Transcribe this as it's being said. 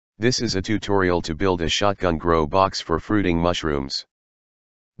This is a tutorial to build a shotgun grow box for fruiting mushrooms.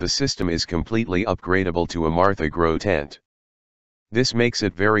 The system is completely upgradable to a Martha grow tent. This makes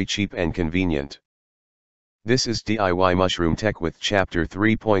it very cheap and convenient. This is DIY-Mushroom-Tek with Chapter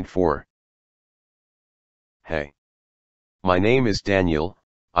 3.4. Hey. My name is Daniel,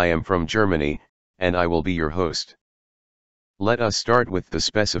 I am from Germany, and I will be your host. Let us start with the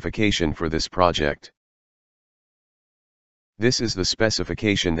specification for this project. This is the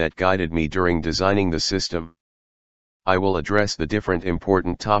specification that guided me during designing the system. I will address the different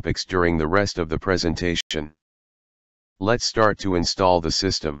important topics during the rest of the presentation. Let's start to install the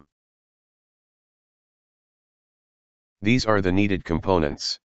system. These are the needed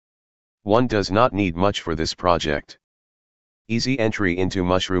components. One does not need much for this project. Easy entry into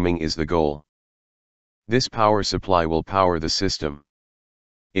mushrooming is the goal. This power supply will power the system.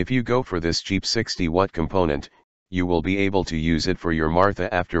 If you go for this cheap 60-watt component, you will be able to use it for your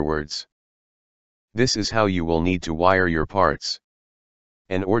Martha afterwards. This is how you will need to wire your parts.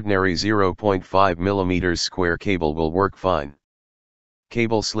 An ordinary 0.5 mm square cable will work fine.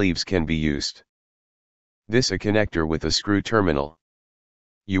 Cable sleeves can be used. This a connector with a screw terminal.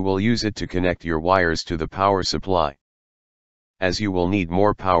 You will use it to connect your wires to the power supply. As you will need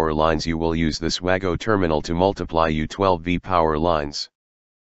more power lines, you will use this WAGO terminal to multiply U12V power lines.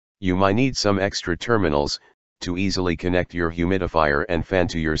 You might need some extra terminals to easily connect your humidifier and fan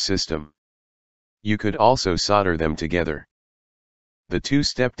to your system. You could also solder them together. The two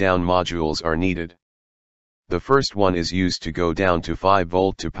step-down modules are needed. The first one is used to go down to 5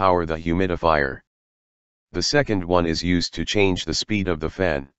 volt to power the humidifier. The second one is used to change the speed of the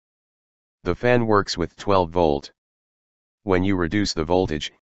fan. The fan works with 12 volt. When you reduce the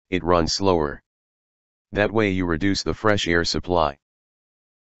voltage, it runs slower. That way you reduce the fresh air supply.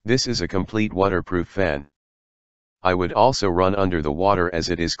 This is a complete waterproof fan. I would also run under the water as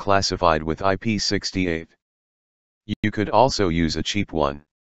it is classified with IP68. You could also use a cheap one.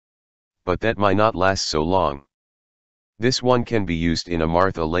 But that might not last so long. This one can be used in a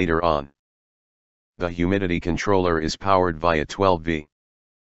Martha later on. The humidity controller is powered via 12V.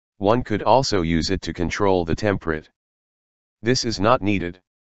 One could also use it to control the temperature. This is not needed.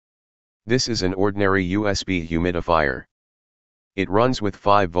 This is an ordinary USB humidifier. It runs with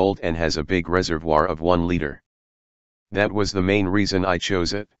 5 volt and has a big reservoir of 1 liter. That was the main reason I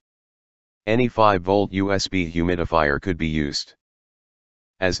chose it. Any 5 volt USB humidifier could be used.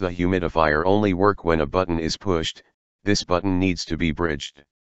 As the humidifier only works when a button is pushed, this button needs to be bridged.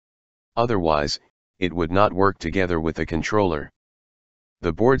 Otherwise, it would not work together with the controller.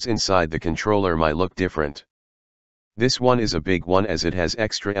 The boards inside the controller might look different. This one is a big one as it has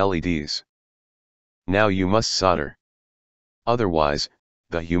extra LEDs. Now you must solder. Otherwise,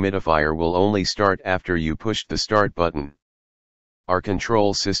 the humidifier will only start after you push the start button. Our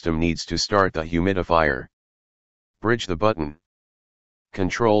control system needs to start the humidifier. Bridge the button.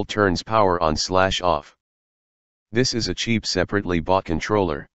 Control turns power on/off. This is a cheap separately bought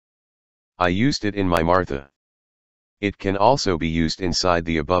controller. I used it in my Martha. It can also be used inside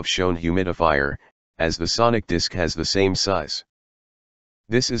the above shown humidifier, as the sonic disc has the same size.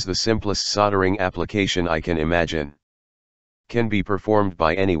 This is the simplest soldering application I can imagine. Can be performed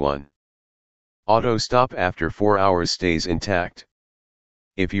by anyone. Auto stop after 4 hours stays intact.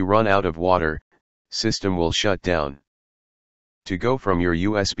 If you run out of water, system will shut down. To go from your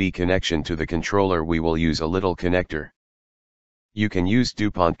USB connection to the controller, we will use a little connector. You can use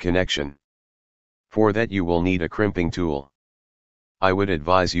DuPont connection. For that you will need a crimping tool. I would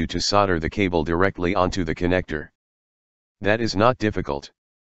advise you to solder the cable directly onto the connector. That is not difficult.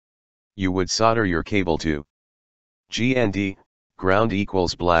 You would solder your cable to GND, ground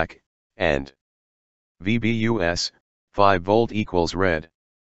equals black, and VBUS, 5 volt equals red.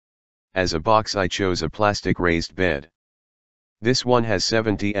 As a box I chose a plastic raised bed. This one has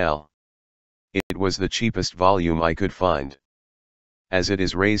 70L. It was the cheapest volume I could find. As it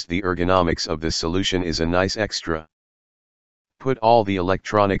is raised, the ergonomics of this solution is a nice extra. Put all the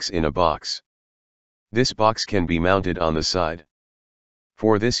electronics in a box. This box can be mounted on the side.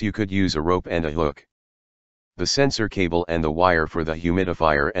 For this you could use a rope and a hook. The sensor cable and the wire for the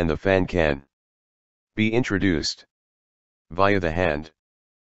humidifier and the fan can be introduced via the hand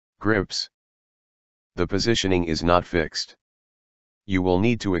grips. The positioning is not fixed. You will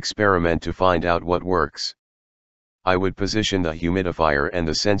need to experiment to find out what works. I would position the humidifier and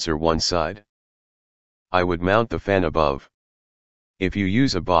the sensor one side. I would mount the fan above. If you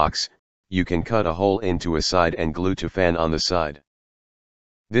use a box, you can cut a hole into a side and glue to fan on the side.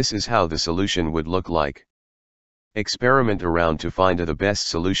 This is how the solution would look like. Experiment around to find the best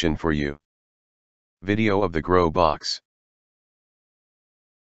solution for you. Video of the grow box.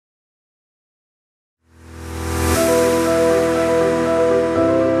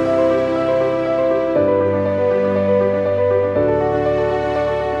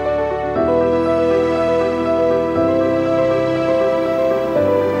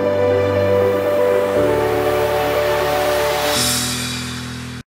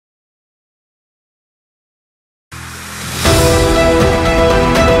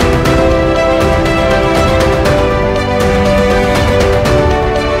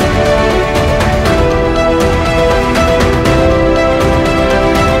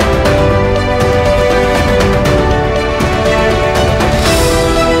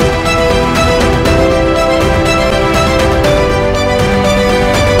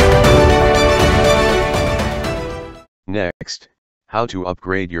 Next, how to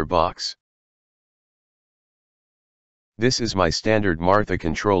upgrade your box. This is my standard Martha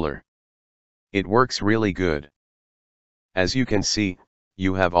controller. It works really good. As you can see,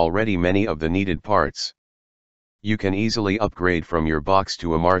 you have already many of the needed parts. You can easily upgrade from your box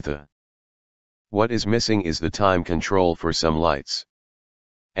to a Martha. What is missing is the time control for some lights.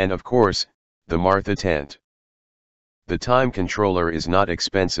 And of course, the Martha tent. The time controller is not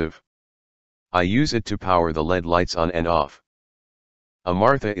expensive. I use it to power the LED lights on and off. A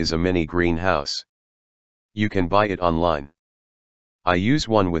Martha is a mini greenhouse. You can buy it online. I use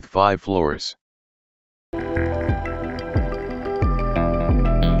one with 5 floors.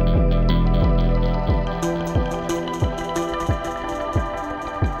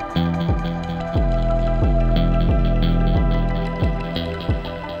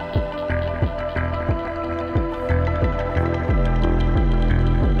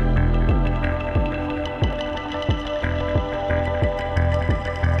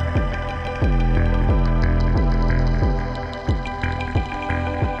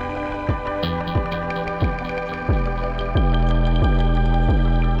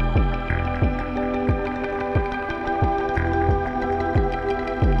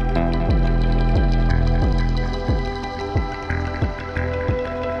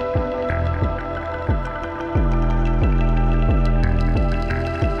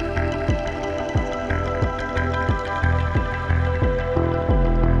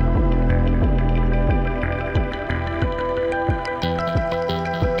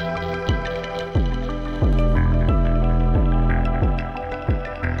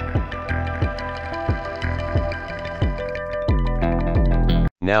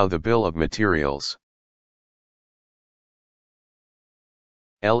 Now the bill of materials.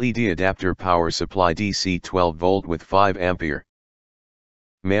 LED adapter power supply DC 12 volt with 5 ampere.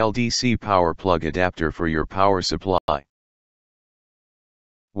 Male DC power plug adapter for your power supply.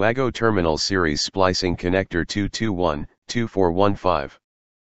 Wago terminal series splicing connector 221-2415.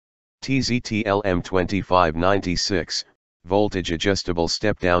 TZT AM2596, voltage adjustable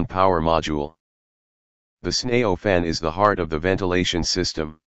step-down power module. The SNAO fan is the heart of the ventilation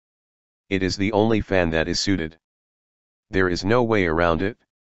system. It is the only fan that is suited. There is no way around it.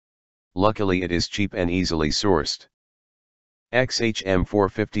 Luckily it is cheap and easily sourced.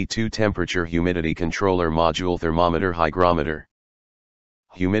 XHM452 temperature humidity controller module thermometer hygrometer.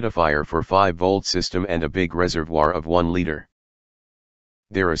 Humidifier for 5 volt system and a big reservoir of 1 liter.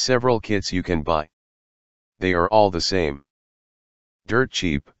 There are several kits you can buy. They are all the same. Dirt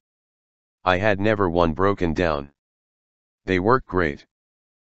cheap. I had never one broken down. They work great.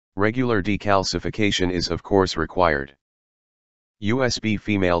 Regular decalcification is of course required. USB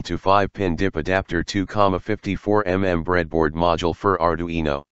female to 5-pin dip adapter 2,54 breadboard module for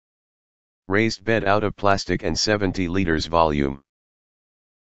Arduino. Raised bed out of plastic and 70 liters volume.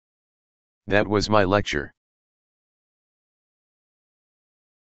 That was my lecture.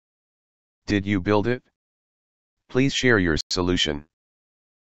 Did you build it? Please share your solution.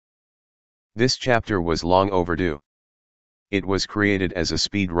 This chapter was long overdue. It was created as a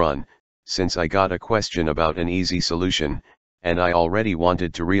speed run, since I got a question about an easy solution, and I already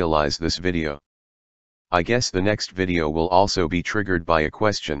wanted to realize this video. I guess the next video will also be triggered by a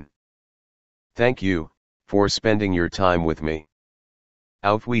question. Thank you, for spending your time with me.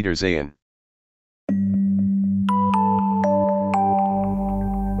 Auf Wiedersehen.